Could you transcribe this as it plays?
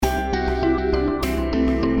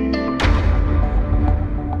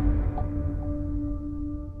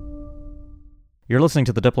You're listening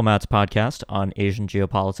to the Diplomats podcast on Asian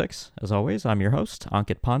geopolitics. As always, I'm your host,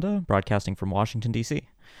 Ankit Panda, broadcasting from Washington, D.C.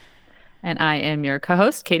 And I am your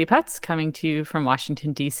co-host, Katie Putz, coming to you from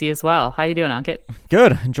Washington, D.C. as well. How you doing, Ankit?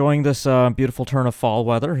 Good. Enjoying this beautiful turn of fall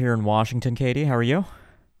weather here in Washington, Katie. How are you?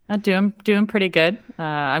 Doing pretty good.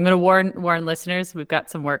 I'm going to warn listeners. We've got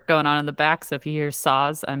some work going on in the back, so if you hear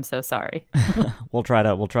saws, I'm so sorry. We'll try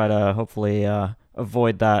to hopefully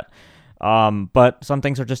avoid that. But some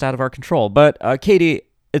things are just out of our control. But Katie,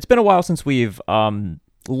 it's been a while since we've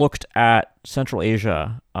looked at Central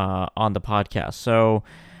Asia on the podcast. So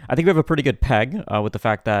I think we have a pretty good peg with the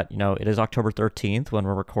fact that, it is October 13th when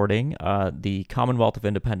we're recording. The Commonwealth of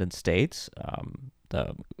Independent States,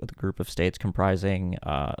 the group of states comprising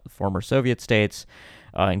former Soviet states,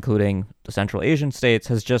 including the Central Asian states,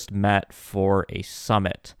 has just met for a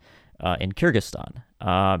summit in Kyrgyzstan.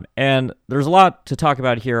 And there's a lot to talk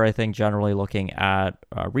about here, I think, generally looking at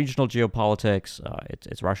regional geopolitics.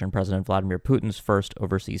 It's Russian President Vladimir Putin's first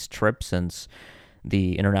overseas trip since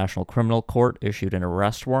the International Criminal Court issued an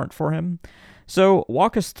arrest warrant for him. So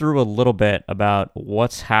walk us through a little bit about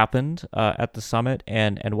what's happened at the summit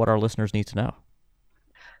and what our listeners need to know.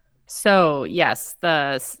 So, yes,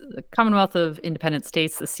 the Commonwealth of Independent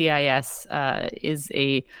States, the CIS,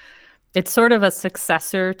 it's sort of a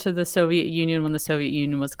successor to the Soviet Union. When the Soviet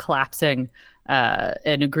Union was collapsing,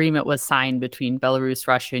 an agreement was signed between Belarus,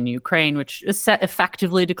 Russia, and Ukraine, which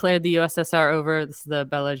effectively declared the USSR over. This is the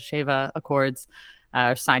Belovezh Accords,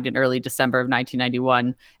 signed in early December of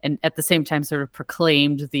 1991, and at the same time sort of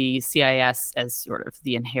proclaimed the CIS as sort of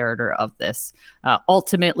the inheritor of this.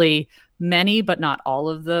 Ultimately, many, but not all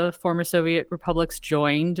of the former Soviet republics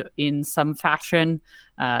joined in some fashion.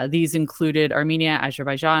 These included Armenia,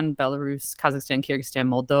 Azerbaijan, Belarus, Kazakhstan, Kyrgyzstan,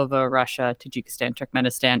 Moldova, Russia, Tajikistan,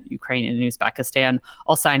 Turkmenistan, Ukraine, and Uzbekistan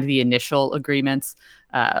all signed the initial agreements.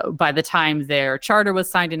 By the time their charter was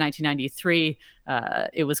signed in 1993,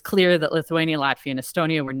 it was clear that Lithuania, Latvia, and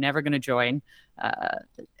Estonia were never going to join.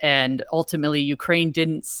 And ultimately, Ukraine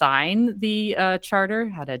didn't sign the charter,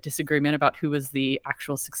 had a disagreement about who was the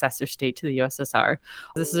actual successor state to the USSR.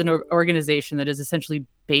 This is an organization that is essentially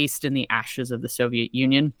based in the ashes of the Soviet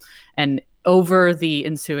Union. And over the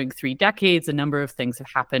ensuing 3 decades, a number of things have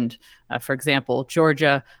happened. For example,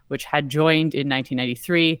 Georgia, which had joined in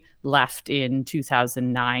 1993, left in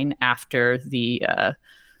 2009 after the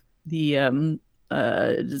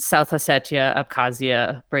South Ossetia,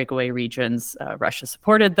 Abkhazia breakaway regions. Russia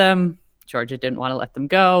supported them. Georgia didn't want to let them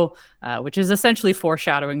go, which is essentially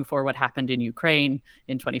foreshadowing for what happened in Ukraine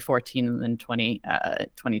in 2014 and then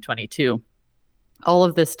 2022. All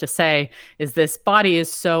of this to say is this body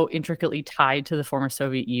is so intricately tied to the former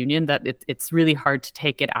Soviet Union that it's really hard to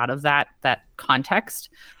take it out of that context.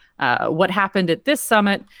 What happened at this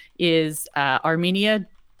summit is Armenia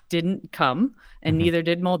didn't come, and neither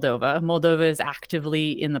did Moldova. Moldova is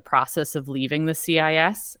actively in the process of leaving the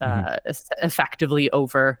CIS, effectively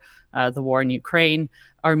over the war in Ukraine.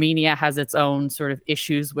 Armenia has its own sort of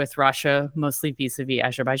issues with Russia, mostly vis-a-vis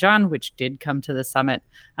Azerbaijan, which did come to the summit.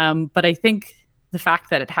 But I think the fact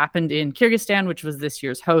that it happened in Kyrgyzstan, which was this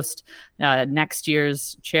year's host, next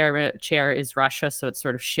year's chair is Russia, so it's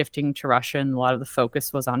sort of shifting to Russia, and a lot of the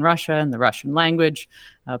focus was on Russia and the Russian language.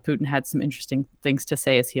 Putin had some interesting things to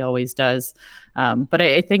say, as he always does. But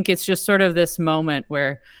I think it's just sort of this moment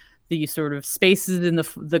where the sort of spaces in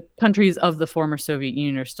the countries of the former Soviet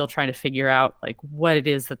Union are still trying to figure out like what it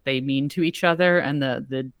is that they mean to each other, and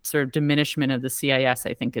the sort of diminishment of the CIS,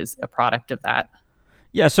 I think, is a product of that.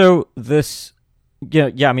 Yeah, so this...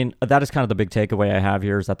 Yeah. I mean, that is kind of the big takeaway I have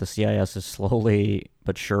here is that the CIS is slowly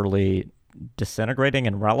but surely disintegrating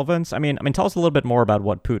in relevance. I mean, tell us a little bit more about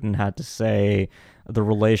what Putin had to say, the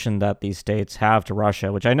relation that these states have to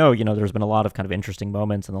Russia, which I know, there's been a lot of kind of interesting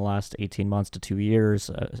moments in the last 18 months to 2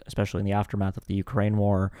 years, especially in the aftermath of the Ukraine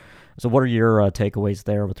war. So what are your takeaways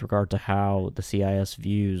there with regard to how the CIS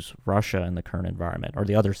views Russia in the current environment, or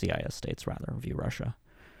the other CIS states, rather, view Russia?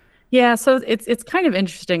 Yeah, so it's kind of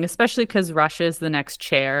interesting, especially because Russia is the next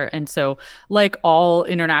chair. And so like all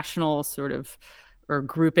international sort of or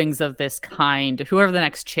groupings of this kind, whoever the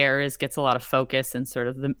next chair is gets a lot of focus in sort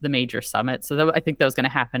of the major summit. So I think that was going to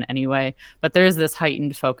happen anyway. But there is this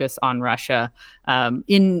heightened focus on Russia.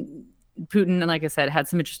 In Putin, and like I said, had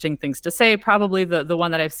some interesting things to say. Probably the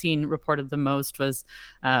one that I've seen reported the most was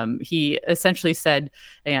he essentially said,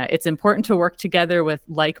 it's important to work together with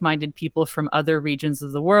like-minded people from other regions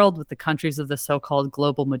of the world, with the countries of the so-called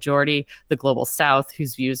global majority, the global south,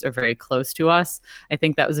 whose views are very close to us. I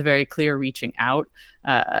think that was a very clear reaching out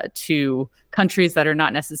to countries that are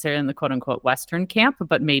not necessarily in the quote-unquote Western camp,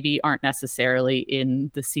 but maybe aren't necessarily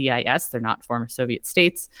in the CIS. They're not former Soviet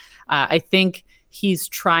states. I think he's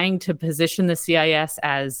trying to position the CIS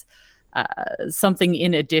as something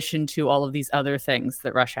in addition to all of these other things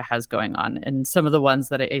that Russia has going on. And some of the ones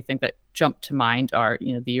that I think that jump to mind are,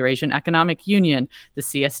 the Eurasian Economic Union, the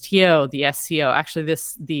CSTO, the SCO. Actually,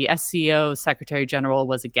 the SCO Secretary General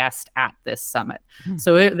was a guest at this summit.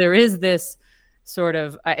 So there is this sort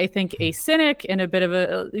of, I think, a cynic and a bit of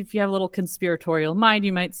if you have a little conspiratorial mind,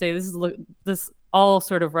 you might say this all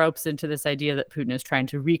sort of ropes into this idea that Putin is trying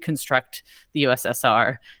to reconstruct the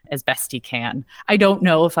USSR as best he can. I don't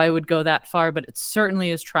know if I would go that far, but it certainly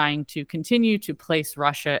is trying to continue to place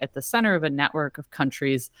Russia at the center of a network of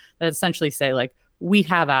countries that essentially say, like, we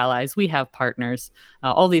have allies, we have partners.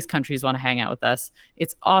 All these countries want to hang out with us.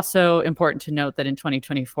 It's also important to note that in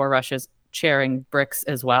 2024, Russia's chairing BRICS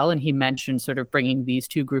as well. And he mentioned sort of bringing these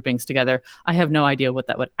two groupings together. I have no idea what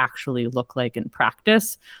that would actually look like in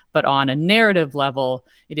practice. But on a narrative level,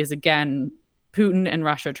 it is, again, Putin and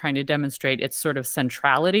Russia trying to demonstrate its sort of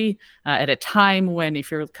centrality at a time when,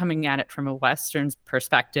 if you're coming at it from a Western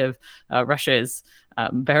perspective, Russia is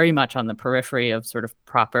very much on the periphery of sort of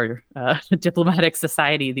proper diplomatic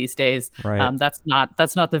society these days. Right. That's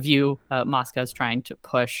not the view Moscow's trying to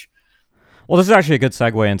push. Well, this is actually a good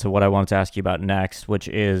segue into what I wanted to ask you about next, which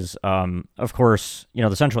is, of course,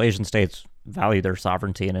 the Central Asian states value their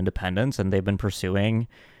sovereignty and independence, and they've been pursuing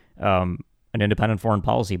an independent foreign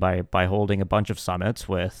policy by holding a bunch of summits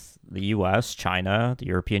with the U.S., China, the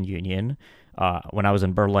European Union. When I was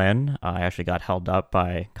in Berlin, I actually got held up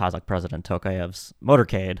by Kazakh President Tokayev's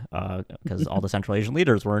motorcade because all the Central Asian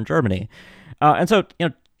leaders were in Germany. And so,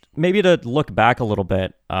 maybe to look back a little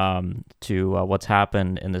bit to what's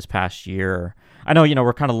happened in this past year. I know,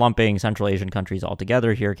 we're kind of lumping Central Asian countries all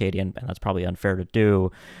together here, Katie, and that's probably unfair to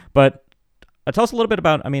do. But tell us a little bit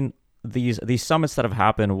about, these summits that have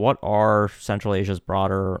happened. What are Central Asia's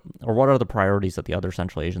broader, or what are the priorities that the other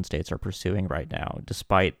Central Asian states are pursuing right now,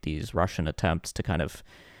 despite these Russian attempts to kind of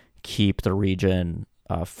keep the region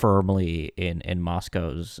firmly in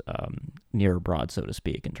Moscow's near abroad, so to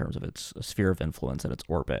speak, in terms of its sphere of influence and its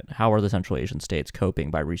orbit? How are the Central Asian states coping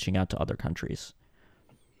by reaching out to other countries?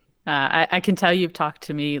 I can tell you've talked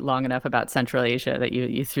to me long enough about Central Asia that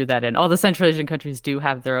you threw that in. All the Central Asian countries do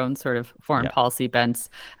have their own sort of foreign policy bents,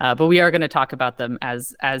 but we are going to talk about them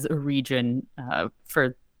as a region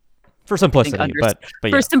for simplicity, but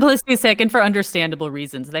for simplicity's sake and for understandable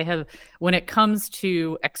reasons. They have, when it comes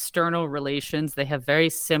to external relations, they have very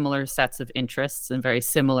similar sets of interests and very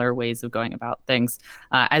similar ways of going about things.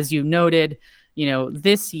 As you noted,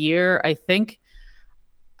 this year, I think,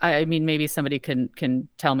 maybe somebody can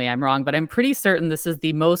tell me I'm wrong, but I'm pretty certain this is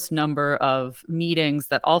the most number of meetings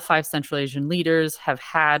that all 5 Central Asian leaders have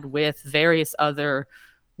had with various other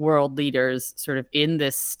world leaders, sort of in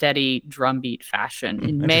this steady drumbeat fashion.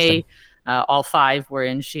 In May, all 5 were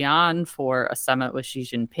in Xi'an for a summit with Xi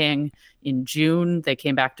Jinping. In June, they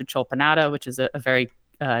came back to Cholpanata, which is a very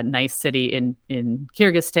nice city in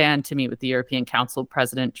Kyrgyzstan, to meet with the European Council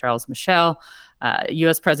President Charles Michel.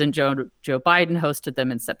 U.S. President Joe Biden hosted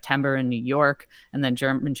them in September in New York, and then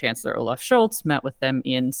German Chancellor Olaf Scholz met with them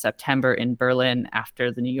in September in Berlin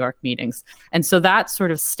after the New York meetings. And so that sort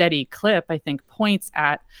of steady clip, I think, points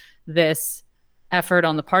at this effort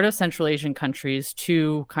on the part of Central Asian countries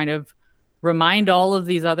to kind of remind all of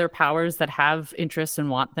these other powers that have interests and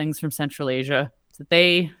want things from Central Asia that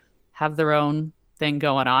they have their own thing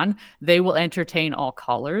going on. They will entertain all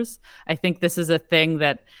callers. I think this is a thing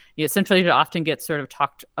that Central Asia often gets sort of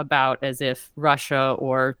talked about as if Russia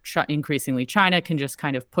or increasingly China can just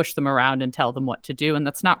kind of push them around and tell them what to do. And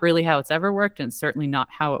that's not really how it's ever worked, and certainly not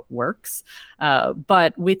how it works.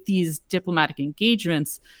 But with these diplomatic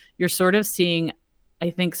engagements, you're sort of seeing,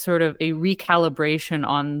 I think, sort of a recalibration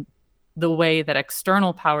on the way that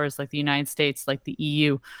external powers like the United States, like the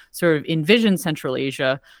EU, sort of envision Central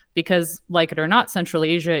Asia, because, like it or not, Central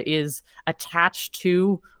Asia is attached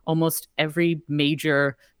to almost every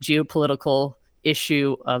major geopolitical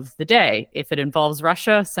issue of the day. If it involves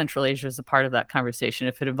Russia, Central Asia is a part of that conversation.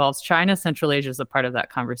 If it involves China, Central Asia is a part of that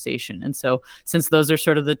conversation. And so, since those are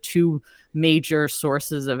sort of the two major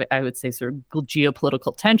sources of, I would say, sort of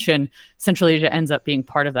geopolitical tension, Central Asia ends up being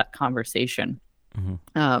part of that conversation.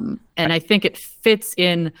 Mm-hmm. And I think it fits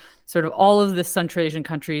in sort of all of the Central Asian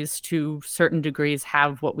countries to certain degrees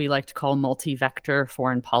have what we like to call multi-vector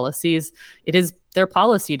foreign policies. It is their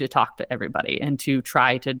policy to talk to everybody and to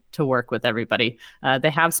try to work with everybody. They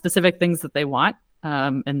have specific things that they want.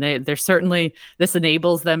 And they're certainly, this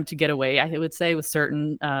enables them to get away, I would say, with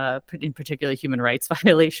certain, in particular, human rights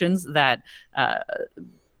violations that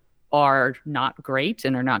are not great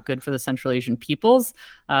and are not good for the Central Asian peoples.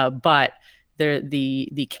 But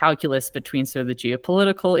the calculus between sort of the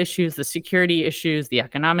geopolitical issues, the security issues, the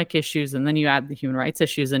economic issues, and then you add the human rights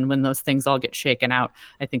issues. And when those things all get shaken out,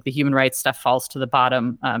 I think the human rights stuff falls to the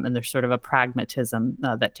bottom, and there's sort of a pragmatism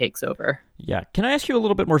that takes over. Yeah. Can I ask you a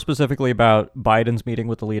little bit more specifically about Biden's meeting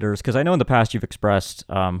with the leaders? Because I know in the past you've expressed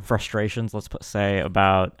frustrations, say,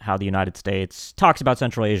 about how the United States talks about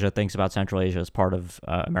Central Asia, thinks about Central Asia as part of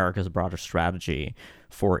America's broader strategy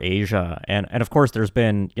for Asia. And of course, there's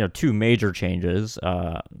been two major changes.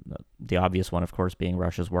 The obvious one, of course, being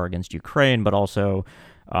Russia's war against Ukraine, but also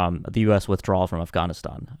the U.S. withdrawal from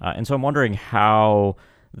Afghanistan. And so I'm wondering how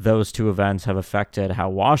those two events have affected how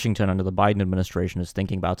Washington under the Biden administration is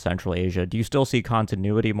thinking about Central Asia. Do you still see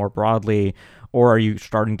continuity more broadly, or are you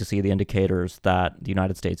starting to see the indicators that the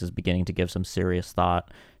United States is beginning to give some serious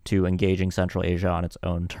thought to engaging Central Asia on its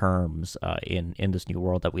own terms in this new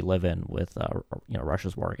world that we live in with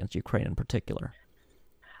Russia's war against Ukraine in particular?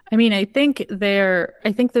 I mean, I think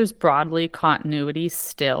there's broadly continuity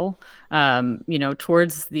still.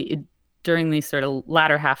 Towards during the sort of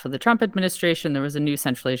latter half of the Trump administration, there was a new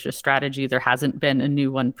Central Asia strategy. There hasn't been a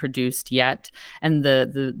new one produced yet, and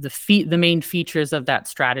the main features of that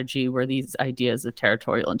strategy were these ideas of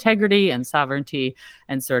territorial integrity and sovereignty,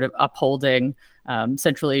 and sort of upholding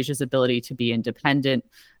Central Asia's ability to be independent,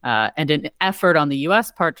 and an effort on the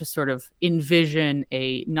U.S. part to sort of envision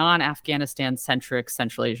a non-Afghanistan centric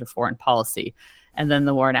Central Asia foreign policy. And then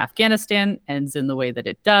the war in Afghanistan ends in the way that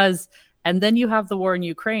it does. And then you have the war in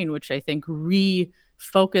Ukraine, which I think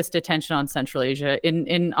refocused attention on Central Asia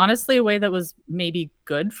in honestly a way that was maybe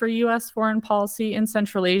good for U.S. foreign policy in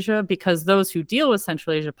Central Asia, because those who deal with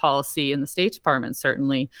Central Asia policy in the State Department,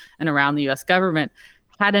 certainly, and around the U.S. government,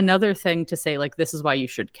 had another thing to say, like, this is why you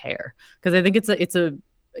should care. Because I think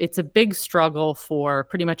it's a big struggle for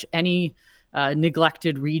pretty much any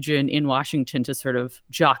neglected region in Washington to sort of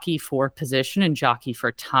jockey for position and jockey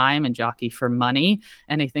for time and jockey for money.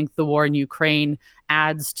 And I think the war in Ukraine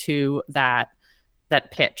adds to that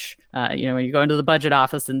pitch. When you go into the budget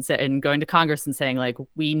office and going to Congress and saying, like,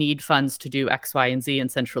 we need funds to do X, Y, and Z in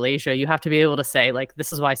Central Asia, you have to be able to say, like,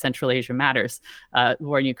 this is why Central Asia matters. The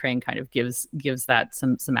war in Ukraine kind of gives that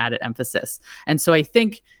some added emphasis. And so I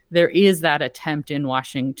think there is that attempt in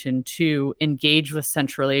Washington to engage with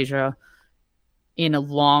Central Asia in a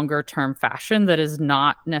longer term fashion that is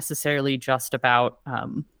not necessarily just about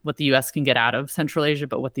what the U.S. can get out of Central Asia,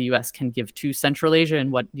 but what the U.S. can give to Central Asia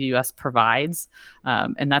and what the U.S. provides.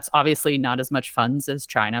 And that's obviously not as much funds as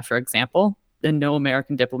China, for example. And no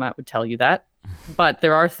American diplomat would tell you that. But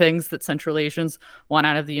there are things that Central Asians want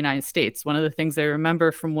out of the United States. One of the things I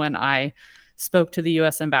remember from when I spoke to the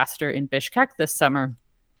U.S. ambassador in Bishkek this summer,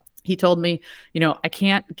 he told me, I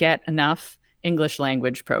can't get enough English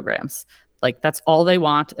language programs. Like, that's all they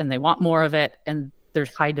want, and they want more of it, and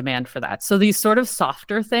there's high demand for that. So these sort of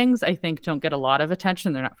softer things, I think, don't get a lot of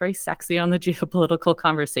attention. They're not very sexy on the geopolitical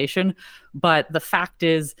conversation. But the fact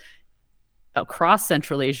is, across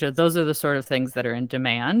Central Asia, those are the sort of things that are in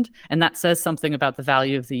demand. And that says something about the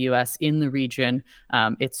value of the U.S. in the region.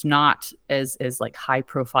 It's not as like high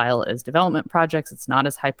profile as development projects. It's not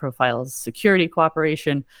as high profile as security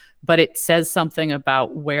cooperation, but it says something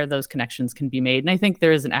about where those connections can be made. And I think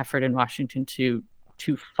there is an effort in Washington to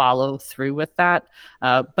follow through with that.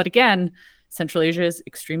 But again, Central Asia is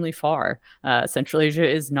extremely far. Central Asia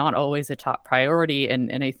is not always a top priority.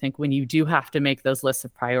 And I think when you do have to make those lists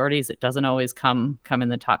of priorities, it doesn't always come in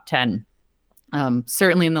the top 10.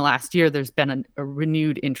 Certainly in the last year, there's been a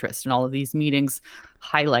renewed interest, and all of these meetings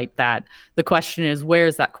highlight that. The question is, where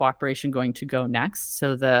is that cooperation going to go next?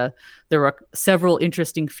 So there were several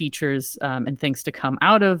interesting features and things to come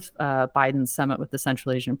out of Biden's summit with the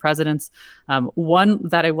Central Asian presidents. One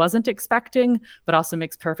that I wasn't expecting, but also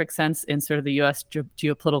makes perfect sense in sort of the U.S.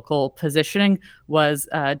 geopolitical positioning, was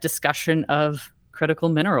a discussion of critical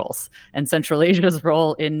minerals and Central Asia's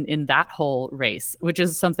role in that whole race, which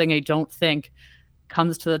is something I don't think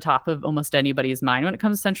comes to the top of almost anybody's mind when it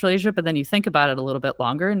comes to Central Asia. But then you think about it a little bit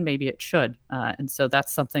longer, and maybe it should. And so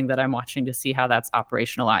that's something that I'm watching to see how that's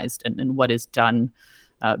operationalized and what is done,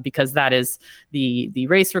 because that is the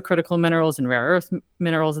race for critical minerals and rare earth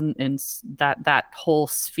minerals, and that whole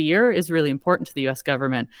sphere is really important to the U.S.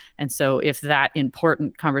 government. And so if that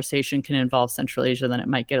important conversation can involve Central Asia, then it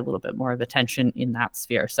might get a little bit more of attention in that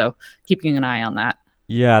sphere. So keeping an eye on that.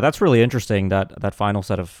 Yeah, that's really interesting, that final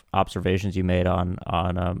set of observations you made on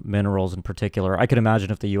minerals in particular. I could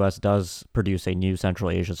imagine if the U.S. does produce a new Central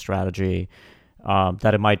Asia strategy,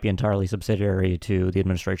 that it might be entirely subsidiary to the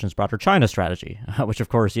administration's broader China strategy, which, of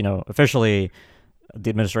course, officially the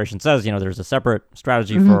administration says, there's a separate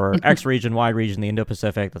strategy for X region, Y region, the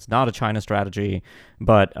Indo-Pacific. That's not a China strategy,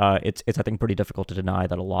 but it's I think pretty difficult to deny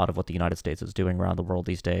that a lot of what the United States is doing around the world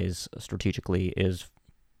these days strategically is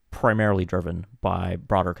primarily driven by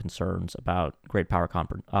broader concerns about great power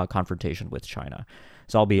confrontation with China.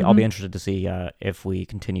 So I'll be interested to see if we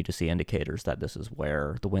continue to see indicators that this is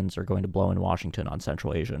where the winds are going to blow in Washington on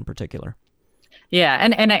Central Asia in particular. Yeah,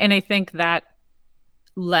 and I think that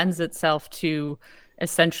lends itself to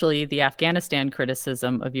essentially the Afghanistan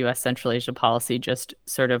criticism of U.S. Central Asia policy, just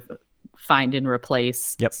sort of find and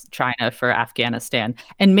replace China for Afghanistan.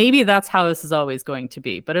 And maybe that's how this is always going to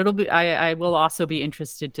be. But I will also be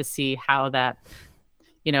interested to see how that,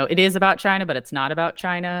 it is about China, but it's not about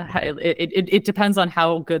China. It depends on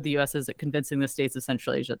how good the U.S. is at convincing the states of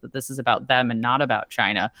Central Asia that this is about them and not about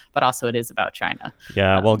China, but also it is about China.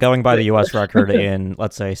 Yeah, well, going by the U.S. record in,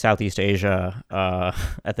 let's say, Southeast Asia,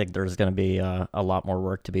 I think there's going to be a lot more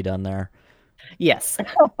work to be done there. Yes,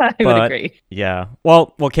 I would agree. Yeah.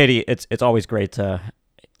 Well, Katie, it's always great to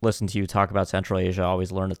listen to you talk about Central Asia. I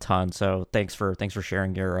always learn a ton. So thanks for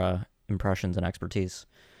sharing your impressions and expertise.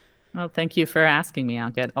 Well, thank you for asking me,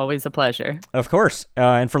 Ankit. Always a pleasure. Of course.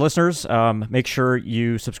 And for listeners, make sure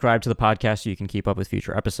you subscribe to the podcast so you can keep up with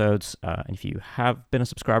future episodes. And if you have been a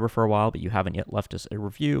subscriber for a while, but you haven't yet left us a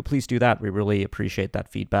review, please do that. We really appreciate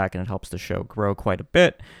that feedback, and it helps the show grow quite a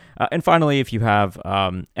bit. And finally, if you have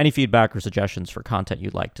any feedback or suggestions for content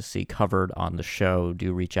you'd like to see covered on the show,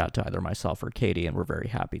 do reach out to either myself or Katie, and we're very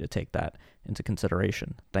happy to take that into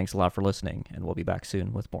consideration. Thanks a lot for listening, and we'll be back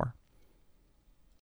soon with more.